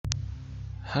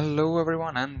Hello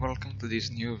everyone and welcome to this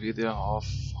new video of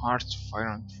Hearts of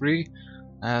Iron 3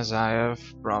 as I have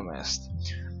promised.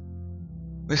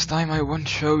 This time I won't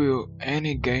show you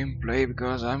any gameplay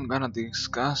because I'm gonna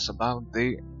discuss about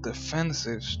the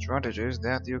defensive strategies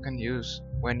that you can use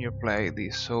when you play the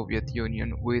Soviet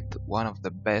Union with one of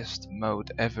the best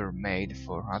mode ever made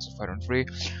for Hearts of Iron 3,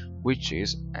 which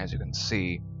is, as you can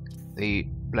see, the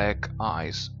Black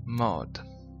Eyes mod.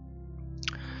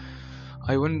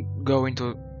 I won't go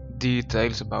into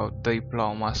details about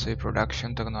diplomacy,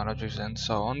 production technologies and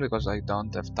so on because I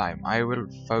don't have time. I will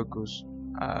focus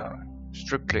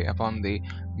strictly upon the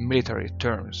military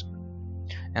terms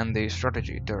and the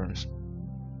strategy terms.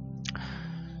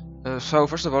 So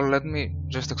first of all, let me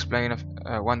just explain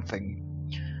one thing.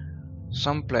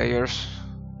 Some players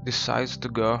decide to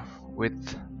go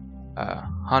with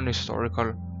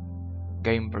unhistorical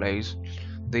gameplays.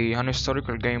 The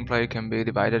unhistorical gameplay can be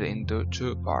divided into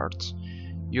two parts.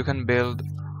 You can build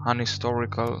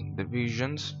unhistorical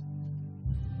divisions,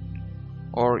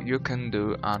 or you can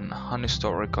do an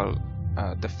unhistorical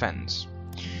defense.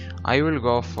 I will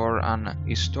go for an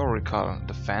historical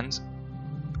defense,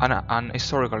 an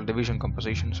historical division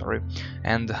composition, sorry,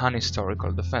 and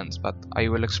unhistorical defense. But I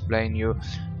will explain you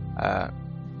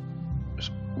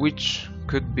which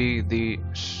could be the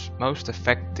most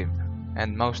effective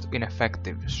and most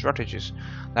ineffective strategies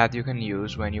that you can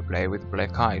use when you play with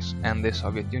Black Eyes and the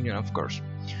Soviet Union, of course.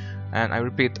 And I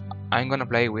repeat, I'm gonna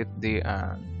play with the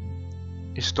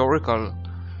historical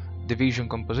division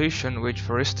composition, which,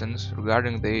 for instance,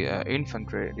 regarding the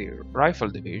infantry, the rifle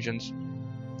divisions,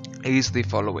 is the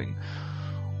following: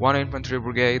 1 infantry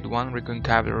brigade, 1 recon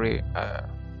cavalry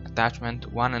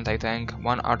attachment, 1 anti-tank,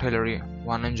 1 artillery,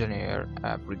 1 engineer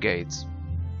brigades.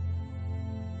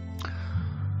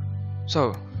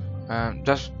 So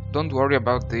just don't worry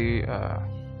about the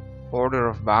order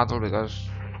of battle because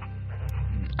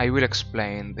I will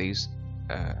explain these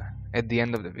at the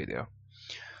end of the video.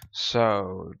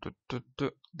 So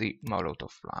the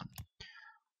Molotov plan.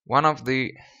 One of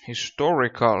the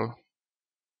historical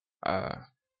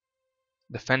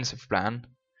defensive plan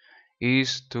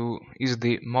is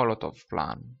the Molotov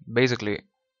plan. Basically,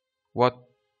 what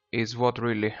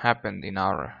really happened in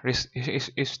our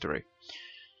history.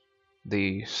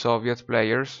 The Soviet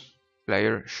player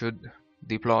should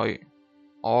deploy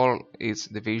all its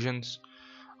divisions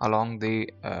along the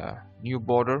new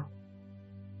border,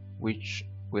 which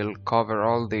will cover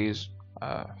all these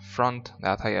front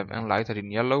that I have highlighted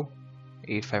in yellow,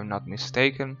 if I'm not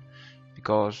mistaken,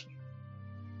 because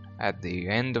at the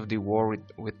end of the war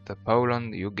with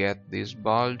Poland you get this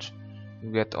bulge,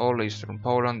 you get all eastern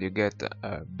Poland, you get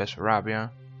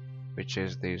Bessarabia, which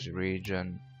is this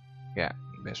region, yeah,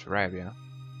 Bessarabia,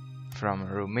 from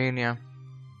Romania.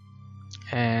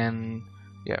 And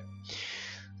yeah,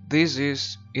 this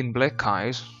is in Black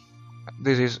Eyes,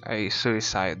 this is a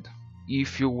suicide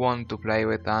if you want to play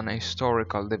with an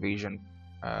historical division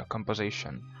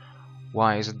composition.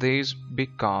 Why is this?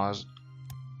 Because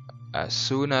as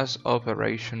soon as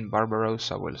Operation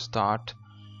Barbarossa will start,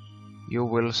 you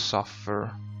will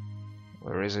suffer.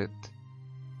 Where is it?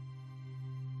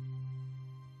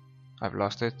 I've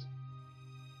lost it.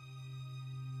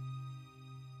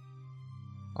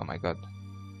 Oh my god.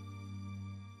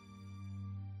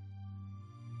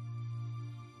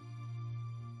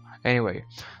 Anyway,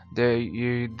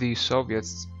 the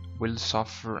Soviets will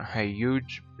suffer a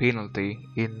huge penalty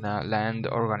in land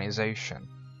organization,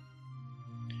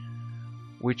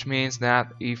 which means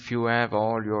that if you have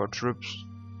all your troops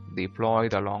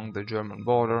deployed along the German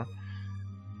border,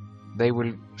 they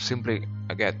will simply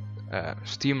get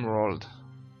steamrolled,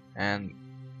 and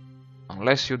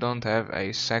unless you don't have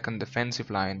a second defensive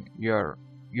line, your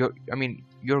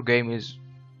game is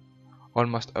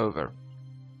almost over.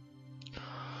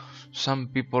 Some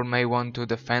people may want to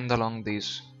defend along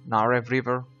this Narev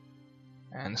river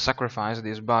and sacrifice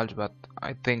this bulge, but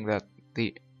I think that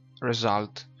the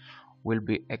result will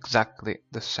be exactly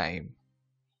the same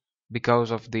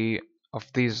because of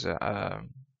this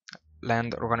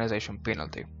land organization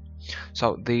penalty.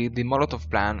 So the Molotov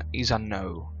plan is a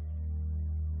no.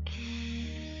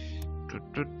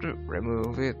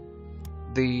 Remove it.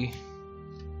 The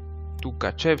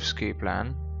Tukhachevsky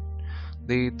plan.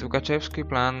 The Tukhachevsky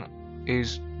plan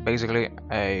is basically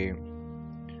a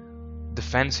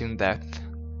defense in depth.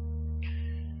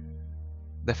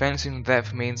 Defense in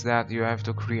depth means that you have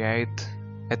to create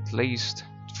at least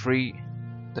 3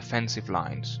 defensive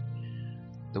lines.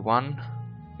 The one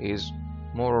is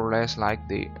more or less like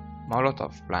the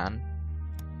Molotov plan.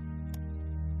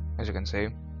 As you can see,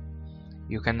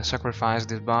 you can sacrifice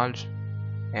this bulge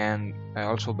and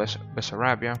also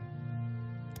Bessarabia,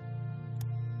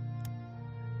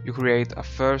 you create a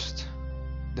first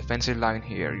defensive line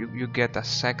here. You get a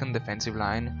second defensive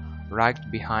line right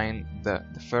behind the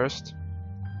first.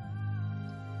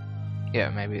 Yeah,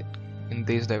 maybe in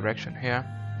this direction here.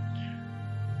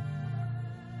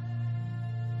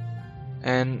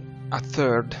 And a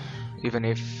third, even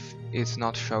if it's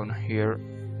not shown here,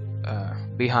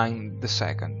 behind the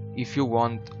second, if you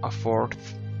want a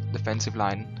fourth defensive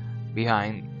line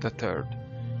behind the third.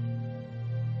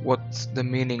 What's the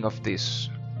meaning of this?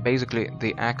 Basically,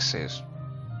 the Axis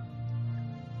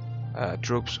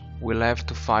troops will have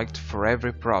to fight for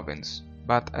every province,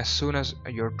 but as soon as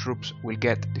your troops will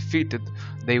get defeated,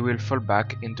 they will fall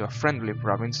back into a friendly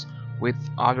province with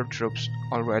other troops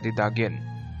already dug in.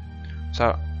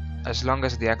 So as long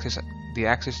as the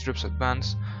Axis troops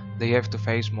advance, they have to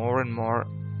face more and more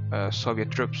Soviet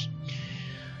troops.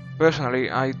 Personally,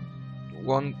 I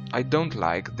don't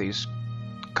like this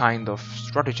kind of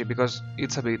strategy because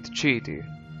it's a bit cheaty.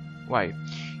 Why?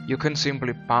 You can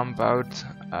simply pump out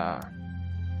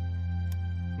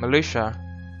militia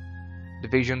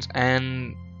divisions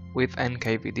and with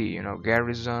NKVD, you know,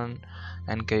 garrison,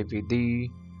 NKVD,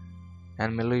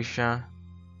 and militia.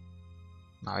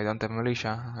 No, I don't have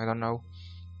militia. I don't know.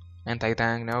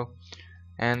 Anti-tank, no.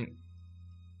 And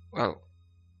well,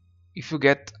 if you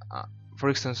get, for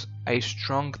instance, a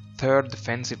strong third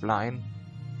defensive line,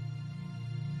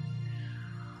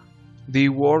 the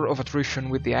war of attrition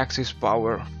with the Axis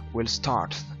power will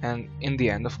start, and in the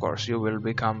end, of course, you will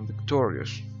become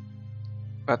victorious.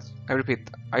 But I repeat,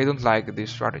 I don't like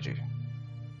this strategy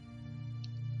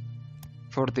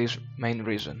for this main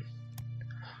reason.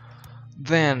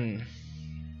 Then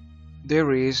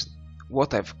there is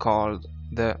what I've called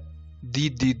the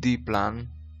DDD plan,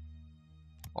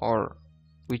 or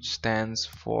which stands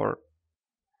for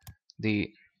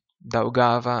the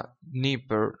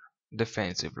Daugava-Dnieper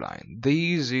defensive line.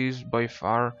 This is by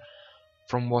far,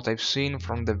 from what I've seen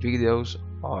from the videos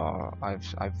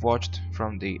I've watched,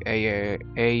 from the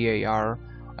AAR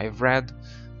I've read,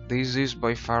 this is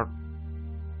by far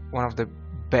one of the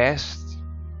best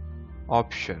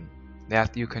option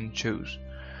that you can choose.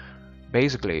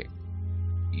 Basically,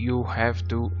 you have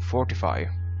to fortify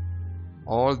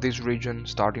all this region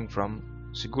starting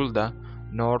from Sigulda,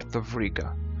 north of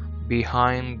Riga,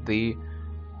 behind the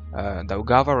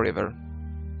Daugava river.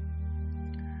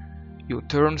 You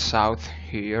turn south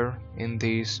here in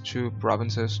these two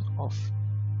provinces of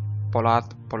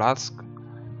Polotsk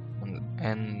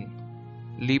and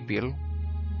Lipil,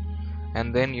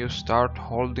 and then you start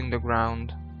holding the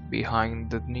ground behind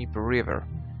the Dnieper river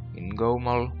in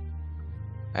Gomel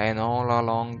and all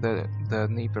along the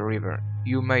Dnieper river.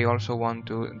 You may also want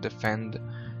to defend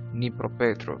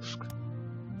Dnipropetrovsk,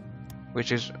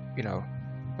 which is, you know,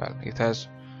 well, it has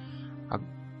a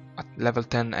level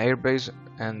 10 airbase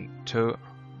and 2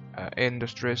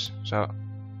 industries, so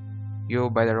you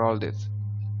better hold it.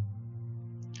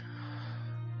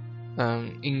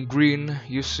 In green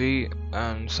you see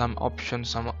some options,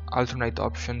 some alternate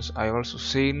options. I also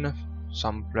seen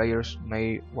some players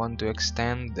may want to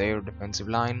extend their defensive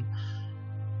line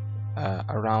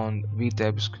around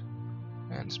Vitebsk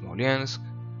and Smolensk,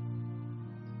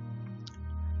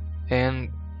 and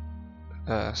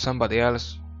somebody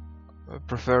else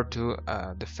prefer to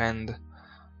defend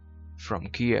from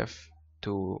Kiev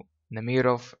to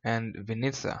Nemirov and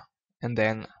Vinnytsia, and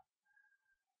then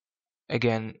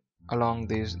again along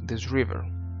this river.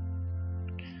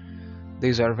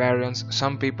 These are variants.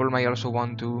 Some people may also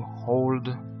want to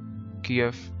hold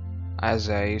Kiev as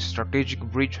a strategic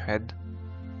bridgehead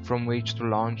from which to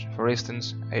launch, for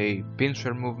instance, a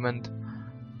pincer movement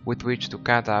with which to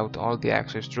cut out all the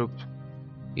Axis troops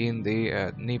in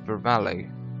the Dnieper Valley.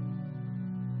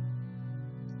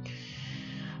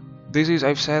 This is,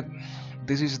 I've said,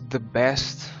 this is the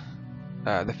best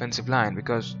defensive line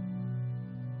because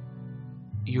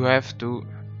you have to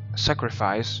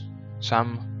sacrifice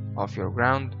some of your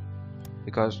ground,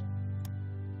 because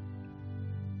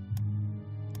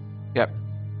yep,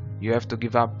 you have to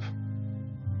give up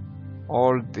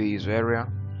all these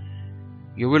area.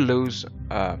 You will lose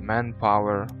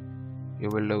manpower, you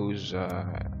will lose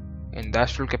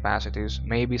industrial capacities,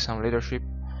 maybe some leadership,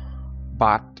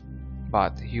 but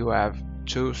you have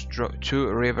two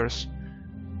rivers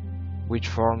which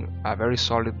form a very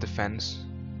solid defense,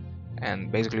 and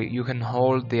basically you can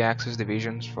hold the Axis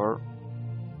divisions for,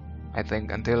 I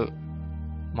think, until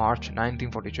March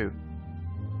 1942.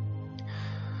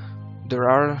 There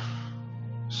are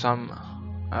some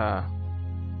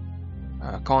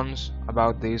cons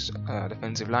about this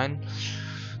defensive line.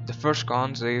 The first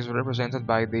con is represented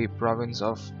by the province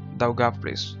of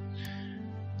Daugavpils.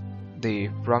 The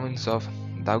province of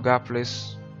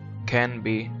Daugavpils can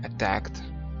be attacked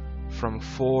from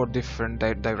 4 different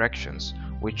directions,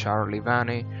 which are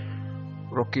Livani,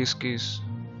 Rokiskis,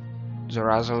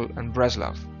 Zarazil and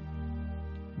Breslov.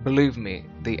 Believe me,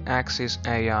 the Axis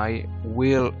AI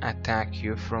will attack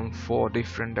you from 4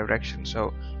 different directions,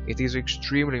 so it is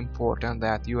extremely important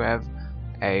that you have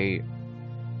a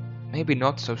maybe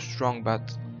not so strong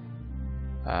but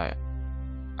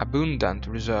abundant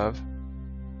reserve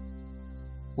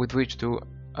with which to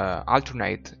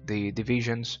alternate the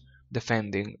divisions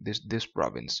defending this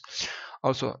province.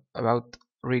 Also about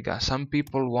Riga, some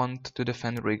people want to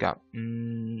defend Riga.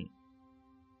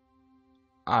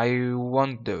 I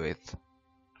won't do it,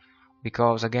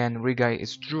 because again, Riga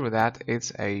is true that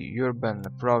it's a urban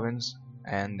province,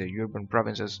 and the urban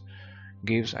provinces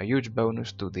gives a huge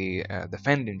bonus to the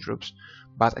defending troops,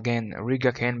 but again,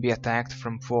 Riga can be attacked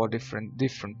from 4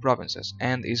 different provinces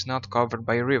and is not covered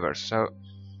by rivers, so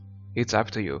it's up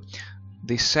to you.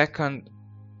 The second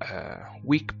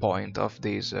weak point of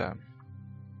this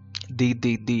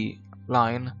DDD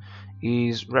line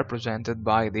is represented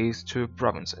by these 2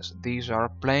 provinces. These are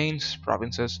plains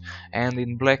provinces, and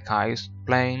in Black Ice,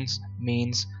 plains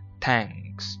means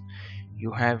tanks.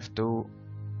 You have to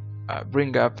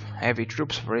bring up heavy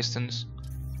troops, for instance,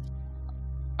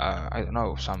 I don't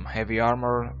know, some heavy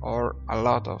armor or a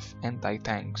lot of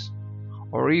anti-tanks,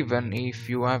 or even if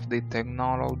you have the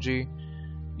technology,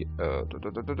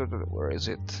 where is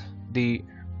it?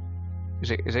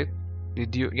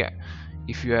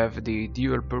 If you have the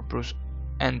dual purpose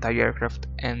anti-aircraft,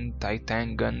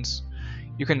 anti-tank guns,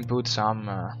 you can put some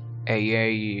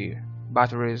AA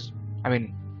batteries,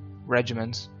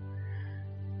 regiments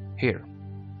here.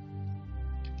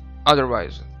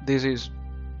 Otherwise, this is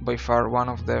by far one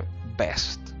of the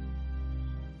best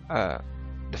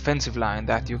defensive line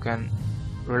that you can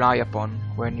rely upon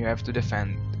when you have to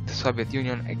defend the Soviet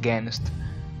Union against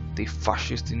the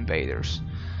fascist invaders.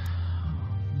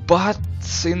 But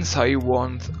since I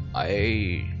want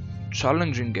a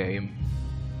challenging game,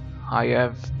 I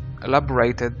have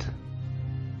elaborated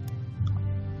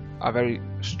a very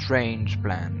strange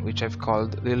plan, which I've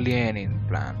called the Lenin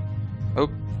plan.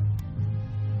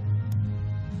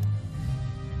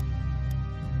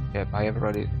 Yep, I have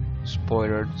already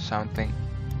spoiled something.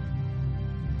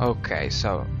 Okay,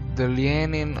 so the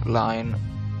Lenin line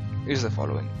is the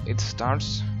following. It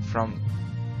starts from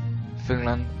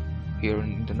Finland, here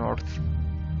in the north,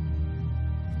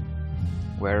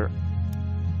 where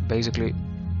basically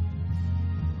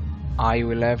I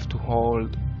will have to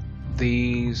hold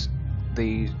these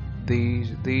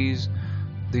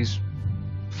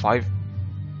 5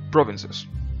 provinces,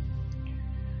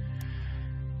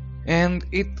 and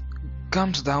it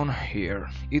comes down here.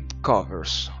 It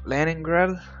covers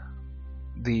Leningrad,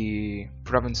 the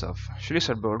province of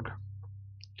Schleswig.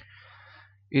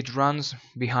 It runs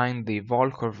behind the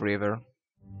Volkhov river.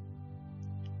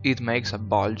 It makes a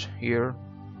bulge here,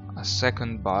 a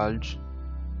second bulge.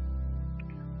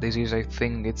 This is, I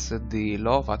think, it's the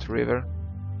Lovat river,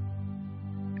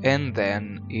 and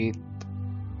then it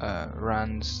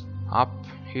runs up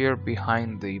here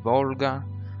behind the Volga,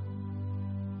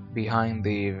 behind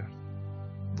the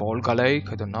Volga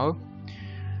Lake, I don't know.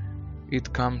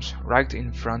 It comes right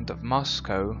in front of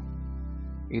Moscow.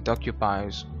 It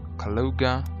occupies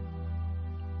Kaluga,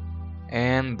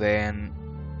 and then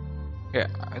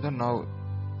I don't know,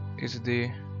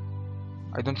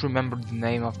 I don't remember the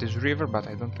name of this river, but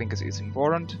I don't think it's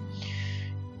important.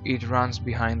 It runs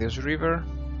behind this river.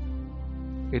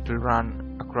 It will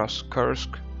run across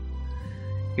Kursk.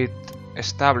 It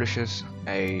establishes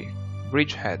a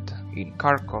bridgehead in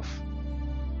Kharkov,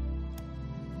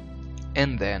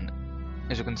 and then,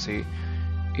 as you can see,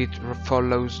 it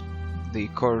follows the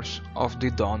course of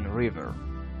the Don River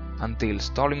until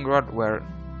Stalingrad, where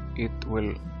it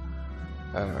will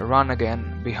run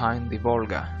again behind the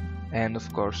Volga, and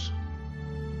of course,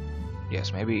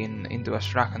 yes, maybe into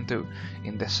Astrakhan too.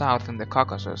 In the south, in the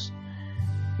Caucasus,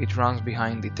 it runs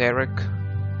behind the Terek,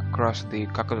 across the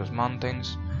Caucasus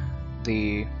Mountains,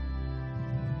 the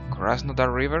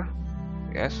Krasnodar River,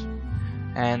 yes,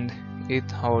 and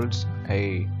it holds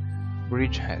a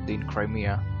bridgehead in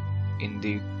Crimea, in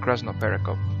the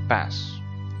Krasnoperekop Pass.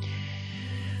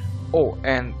 Oh,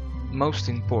 and most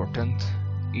important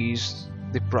is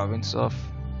the province of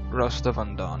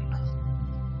Rostov-on-Don.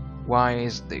 Why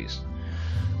is this?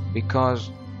 Because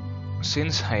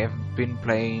since I have been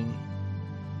playing,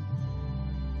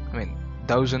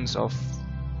 dozens of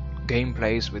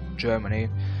gameplays with Germany,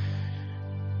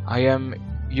 I am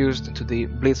used to the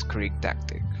blitzkrieg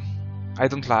tactic. I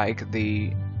don't like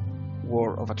the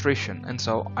war of attrition, and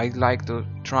so I like to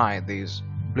try this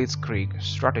blitzkrieg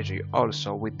strategy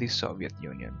also with the Soviet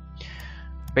Union.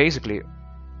 Basically,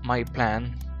 my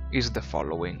plan is the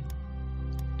following.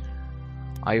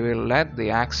 I will let the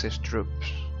Axis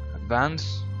troops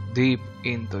advance deep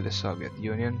into the Soviet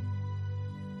Union,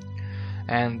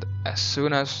 and as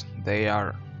soon as they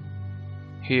are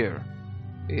here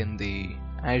in the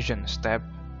Asian steppe,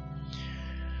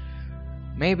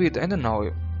 maybe, I don't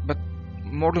know, but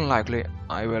more than likely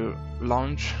I will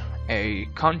launch a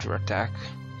counterattack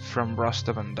from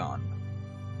Rostov-on-Don,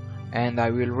 and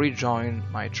I will rejoin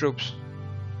my troops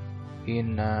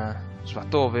in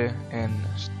Svatove and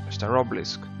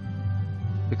Starobilsk,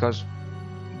 because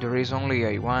there is only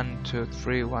a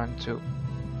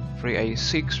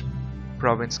 6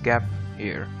 province gap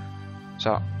here,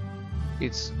 so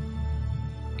it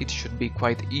should be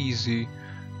quite easy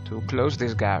to close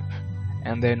this gap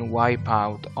and then wipe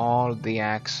out all the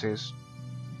Axis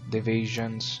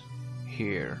divisions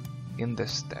here in the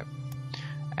steppe.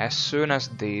 As soon as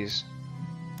this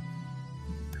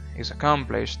is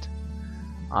accomplished,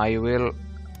 I will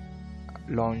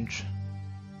launch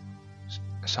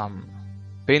some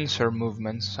pincer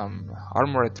movements, some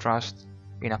armored thrust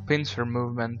in a pincer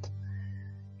movement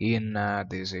in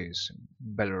this is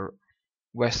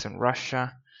Western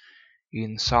Russia,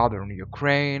 in southern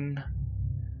Ukraine,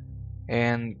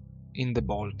 and in the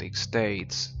Baltic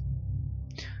states.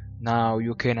 Now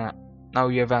you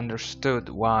have understood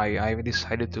why I've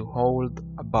decided to hold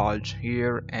a bulge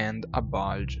here and a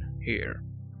bulge here.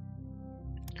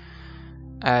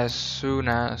 As soon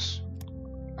as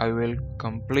I will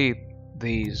complete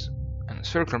these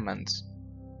encirclements,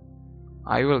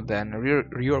 I will then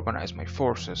reorganize my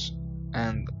forces,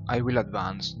 and I will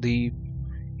advance deep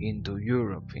into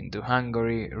Europe, into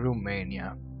Hungary,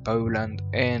 Romania, Poland,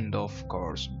 and of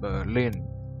course Berlin.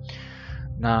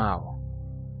 Now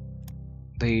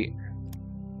the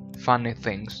funny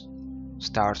things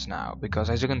starts now, because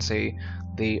as you can see,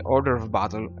 the order of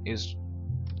battle is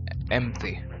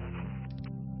empty,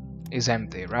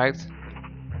 right?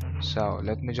 So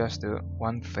let me just do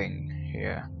one thing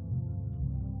here.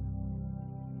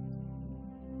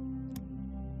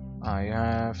 I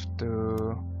have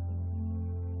to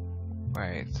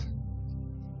wait.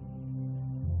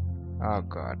 Oh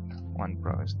god, one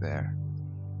pro is there.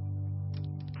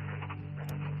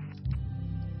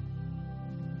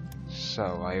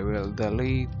 So I will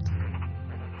delete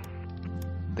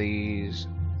these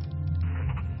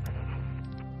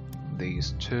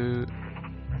two,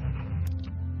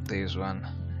 this one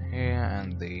here,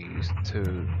 and these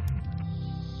two.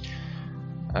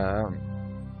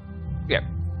 Yep.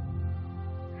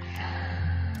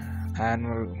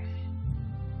 And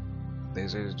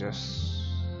this is just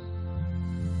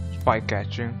spy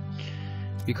catching,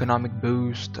 economic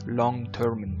boost,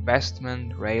 long-term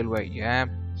investment, railway, yeah,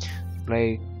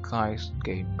 play guys,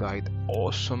 game guide,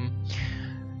 awesome.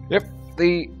 Yep.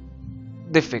 The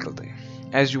difficulty,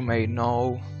 as you may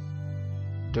know,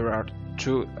 there are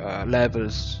two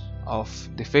levels of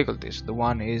difficulties. The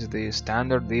one is the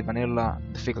standard, the vanilla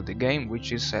difficulty game,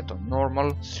 which is set on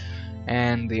normal,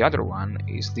 and the other one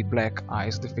is the black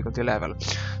ice difficulty level.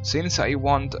 Since I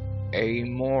want a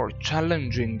more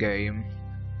challenging game,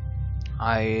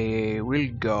 I will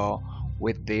go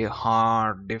with the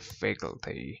hard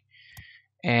difficulty,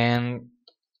 and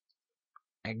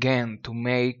again, to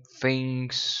make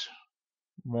things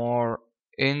more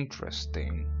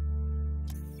interesting,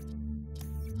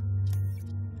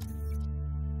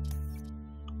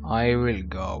 I will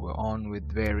go on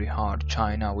with very hard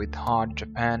China, with hard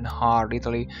Japan, hard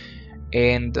Italy,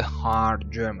 and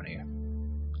hard Germany,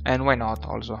 and why not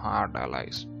also hard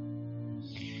allies.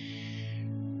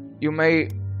 You may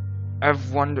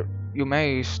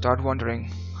start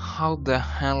wondering, how the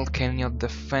hell can you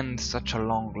defend such a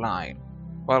long line?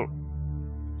 Well,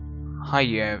 I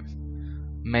have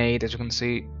made, as you can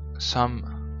see,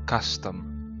 some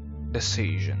custom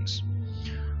decisions.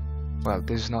 Well,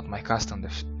 this is not my custom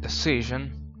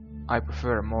decision. I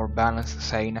prefer a more balanced,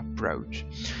 sane approach.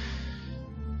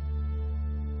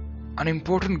 An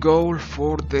important goal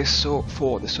for the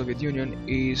Soviet Union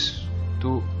is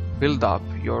to build up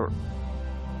your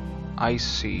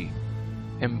IC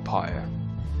empire.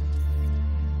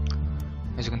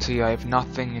 As you can see, I have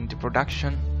nothing into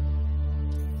production,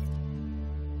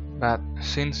 but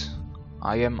since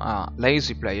I am a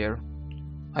lazy player,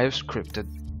 I have scripted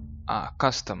a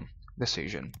custom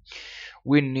decision.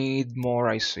 We need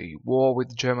more IC. War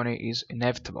with Germany is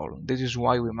inevitable. This is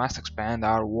why we must expand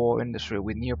our war industry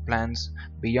with new plans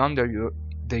beyond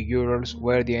the Urals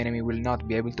where the enemy will not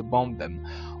be able to bomb them.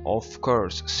 Of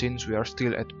course, since we are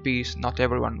still at peace, not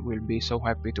everyone will be so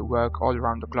happy to work all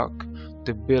around the clock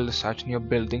to build such new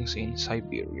buildings in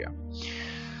Siberia.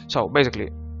 So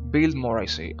basically, build more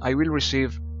IC. I will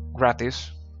receive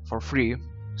gratis, for free,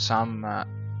 some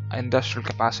industrial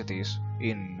capacities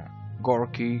in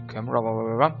Gorky, Camera, blah,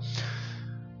 blah, blah.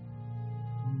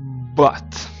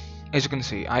 But as you can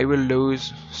see, I will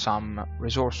lose some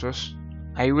resources.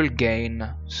 I will gain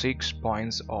 6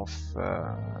 points of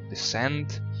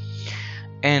descent,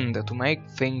 and to make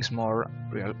things more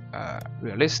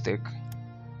realistic,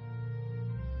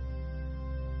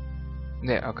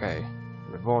 yeah, okay,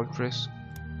 revolt risk.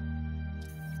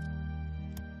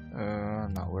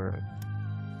 No, we're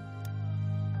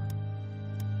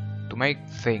to make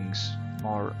things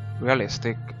more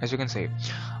realistic. As you can see,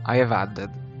 I have added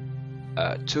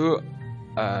two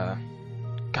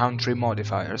country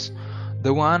modifiers.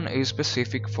 The one is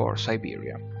specific for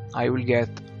Siberia. I will get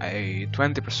a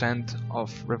 20%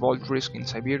 of revolt risk in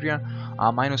Siberia,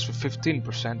 a minus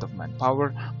 15% of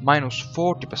manpower, minus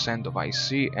 40% of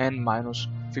IC, and minus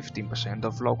 15%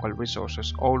 of local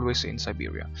resources, always in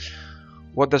Siberia.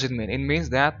 What does it mean? It means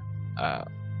that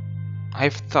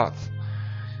I've thought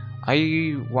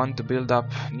I want to build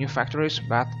up new factories,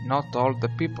 but not all the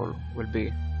people will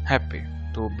be happy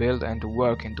to build and to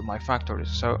work into my factories.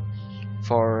 So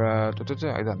for I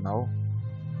don't know,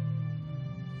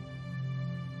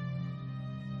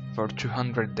 for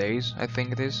 200 days I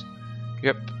think it is,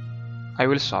 yep, I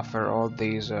will suffer all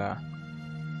these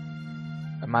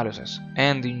maluses,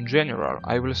 and in general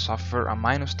I will suffer a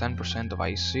minus 10% of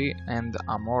IC and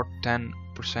a more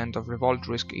 10% of revolt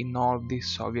risk in all the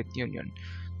Soviet Union.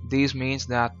 This means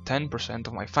that 10%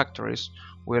 of my factories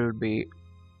will be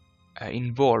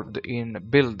involved in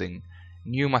building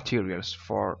new materials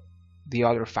for the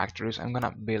other factories I'm gonna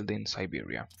build in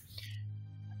Siberia.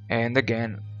 And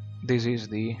again, this is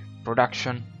the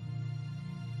production.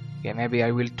 Yeah, maybe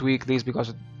I will tweak this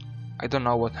because I don't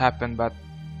know what happened, but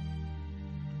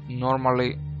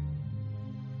normally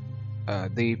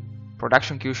the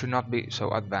production queue should not be so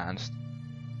advanced.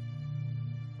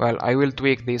 Well, I will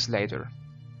tweak this later.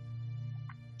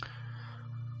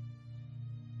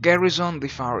 Garrison the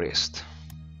Far East.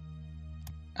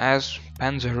 As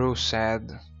Panzeru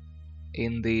said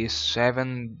in the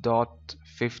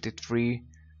 7.53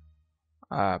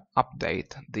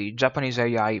 update, the Japanese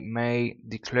AI may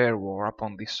declare war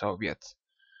upon the Soviets.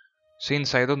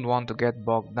 Since I don't want to get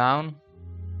bogged down,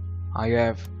 I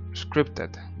have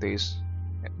scripted this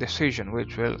decision,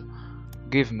 which will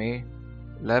give me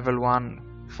level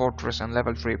 1 fortress and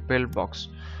level 3 pillbox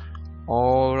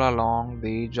all along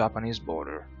the Japanese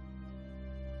border.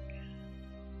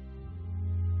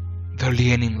 The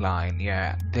Lenin line,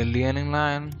 yeah, the Lenin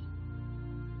line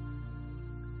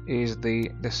is the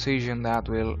decision that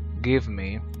will give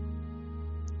me,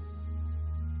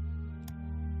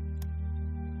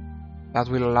 that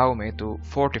will allow me to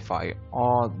fortify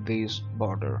all these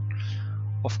border.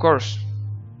 Of course,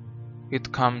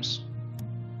 it comes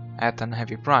at an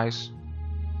heavy price,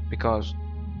 because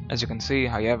as you can see,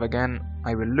 I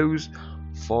will lose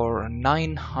for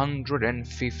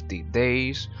 950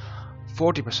 days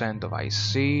 40% of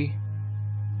IC,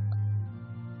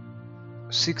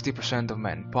 60% of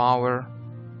manpower,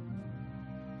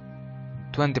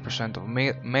 20% of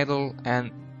metal,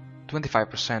 and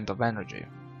 25% of energy.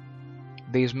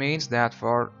 This means that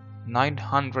for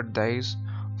 900 days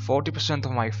 40%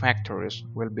 of my factories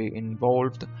will be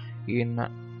involved in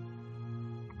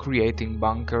creating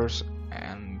bunkers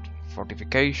and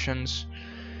fortifications,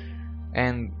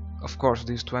 and of course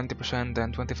this 20%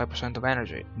 and 25% of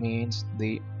energy means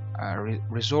the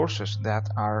resources that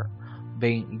are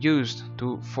being used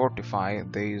to fortify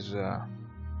these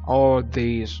all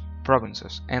these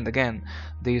provinces. And again,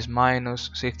 these minus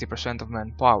 60% of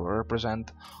manpower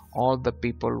represent all the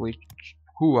people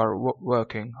who are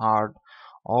working hard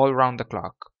all around the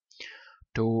clock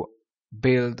to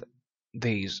build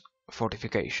these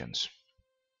fortifications.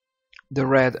 The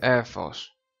Red Air Force.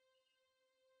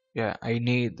 Yeah, I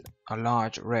need a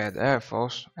large Red Air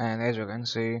Force, and as you can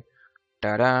see,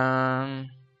 ta-da!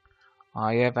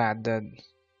 I have added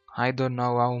I don't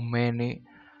know how many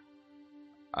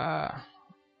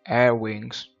air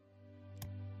wings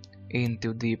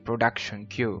into the production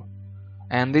queue,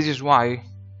 and this is why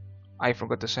I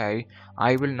forgot to say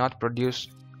I will not produce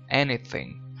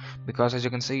anything, because as you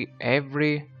can see,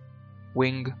 every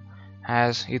wing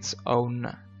has its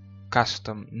own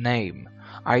custom name.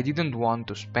 I didn't want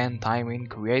to spend time in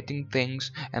creating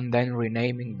things and then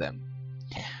renaming them.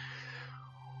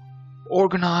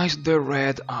 Organize the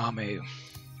Red Army.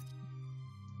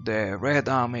 The Red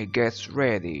Army gets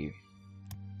ready,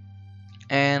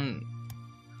 and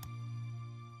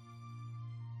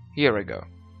here we go.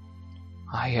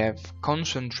 I have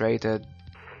concentrated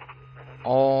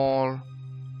all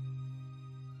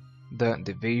the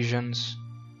divisions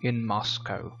in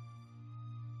Moscow.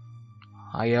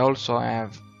 I also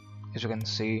have, as you can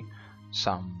see,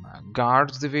 some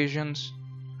guards divisions,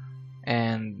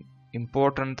 and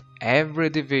important, every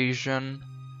division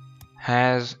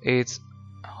has its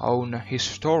own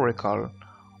historical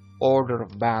order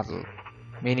of battle,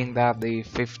 meaning that the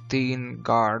 15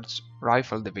 Guards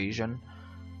Rifle Division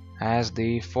has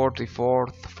the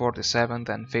 44th, 47th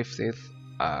and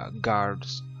 50th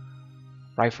Guards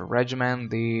Rifle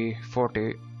Regiment, the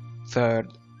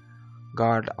 43rd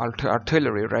Guard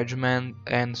Artillery Regiment,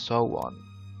 and so on.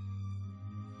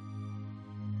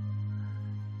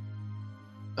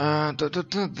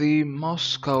 The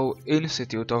Moscow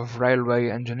Institute of Railway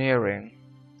Engineering.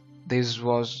 This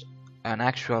was an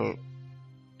actual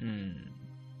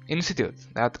institute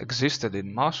that existed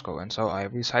in Moscow, and so I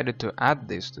decided to add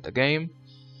this to the game.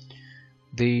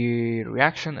 The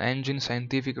Reaction Engine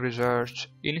Scientific Research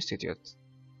Institute.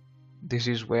 This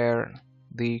is where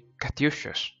the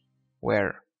Katyushas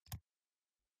were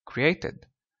created,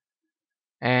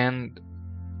 and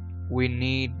we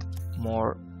need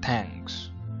more tanks.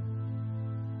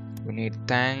 We need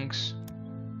tanks,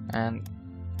 and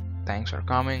tanks are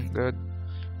coming, good.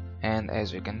 And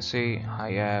as you can see,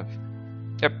 I have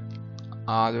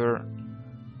other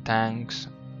tanks,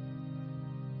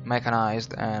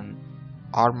 mechanized and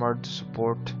armored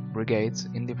support brigades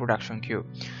in the production queue.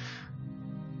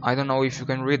 I don't know if you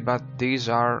can read, but these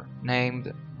are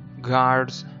named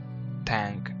Guards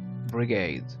Tank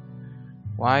Brigade.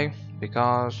 Why?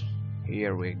 Because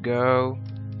here we go.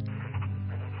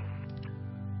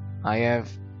 I have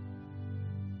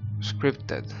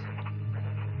scripted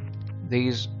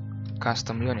these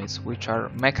custom units, which are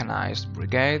mechanized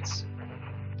brigades.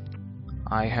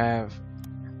 I have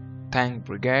tank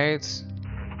brigades.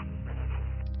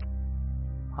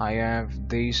 I have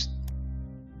these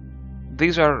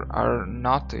are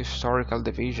not historical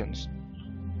divisions.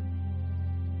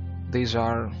 These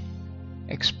are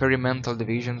experimental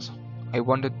divisions. I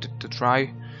wanted to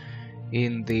try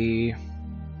in the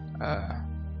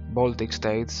Baltic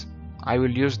states. I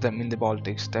will use them in the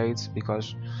Baltic states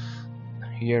because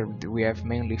here we have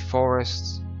mainly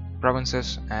forests,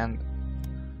 provinces, and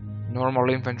normal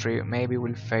infantry maybe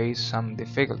will face some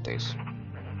difficulties.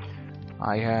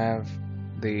 I have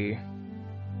the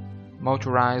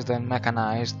motorized and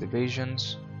mechanized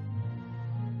divisions,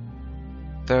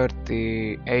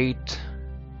 38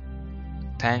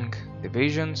 tank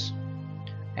divisions,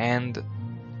 and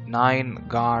 9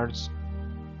 guards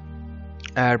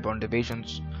airborne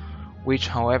divisions, which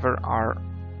however are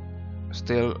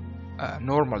still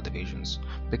normal divisions,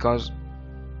 because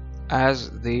as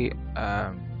the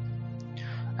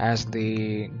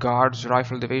guards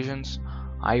rifle divisions,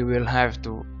 I will have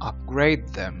to upgrade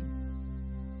them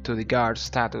to the guard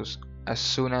status as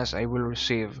soon as I will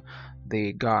receive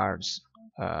the guards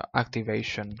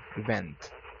activation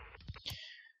event.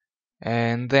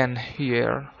 And then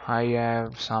here I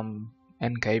have some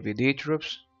NKVD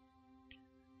troops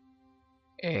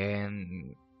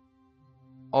and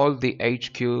all the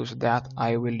HQs that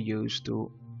I will use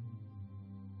to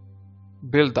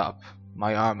build up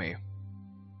my army.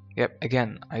 Yep,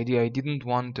 again, I didn't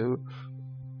want to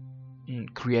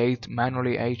create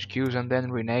manually HQs and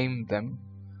then rename them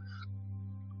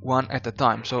one at a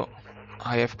time, so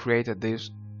I have created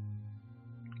this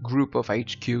group of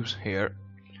HQs here,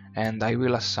 and I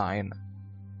will assign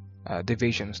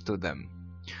divisions to them.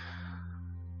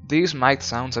 This might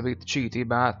sound a bit cheaty,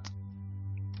 but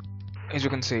as you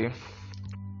can see,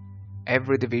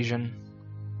 every division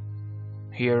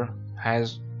here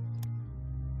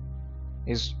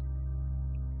is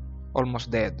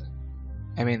almost dead.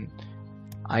 I mean,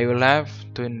 I will have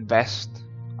to invest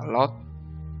a lot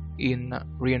in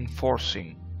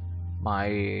reinforcing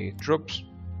my troops.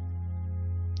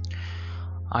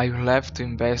 I will have to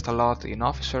invest a lot in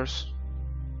officers.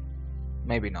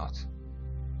 Maybe not.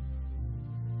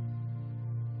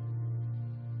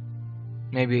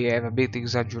 Maybe I have a bit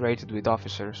exaggerated with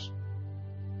officers.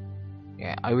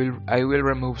 Yeah, I will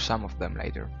remove some of them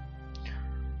later.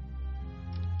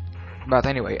 But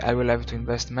anyway, I will have to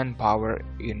invest manpower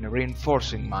in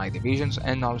reinforcing my divisions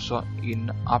and also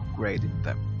in upgrading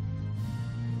them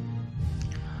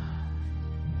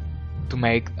to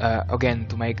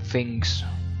make things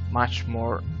much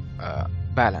more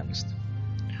balanced.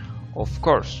 Of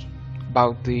course,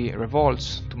 about the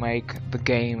revolts, to make the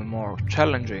game more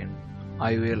challenging,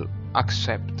 I will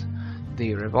accept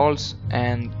the revolts,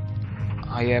 and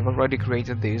I have already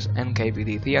created this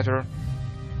NKVD theater,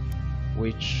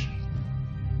 which,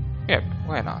 yep,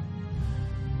 why not,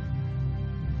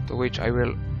 to which I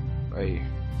will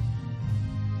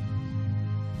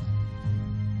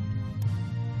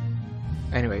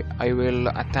anyway, I will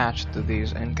attach to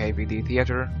this NKVD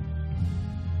theater.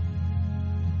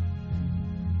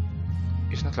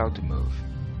 It's not allowed to move.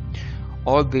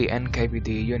 All the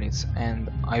NKVD units,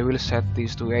 and I will set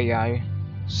these to AI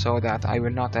so that I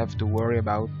will not have to worry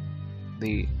about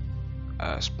the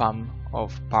spam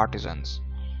of partisans.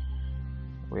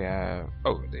 We have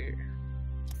the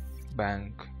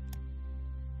bank,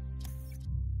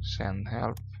 send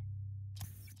help,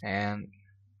 and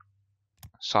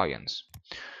science.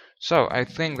 So I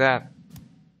think that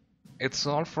it's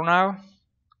all for now.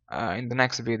 In the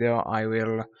next video I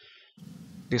will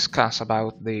discuss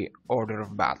about the order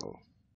of battle.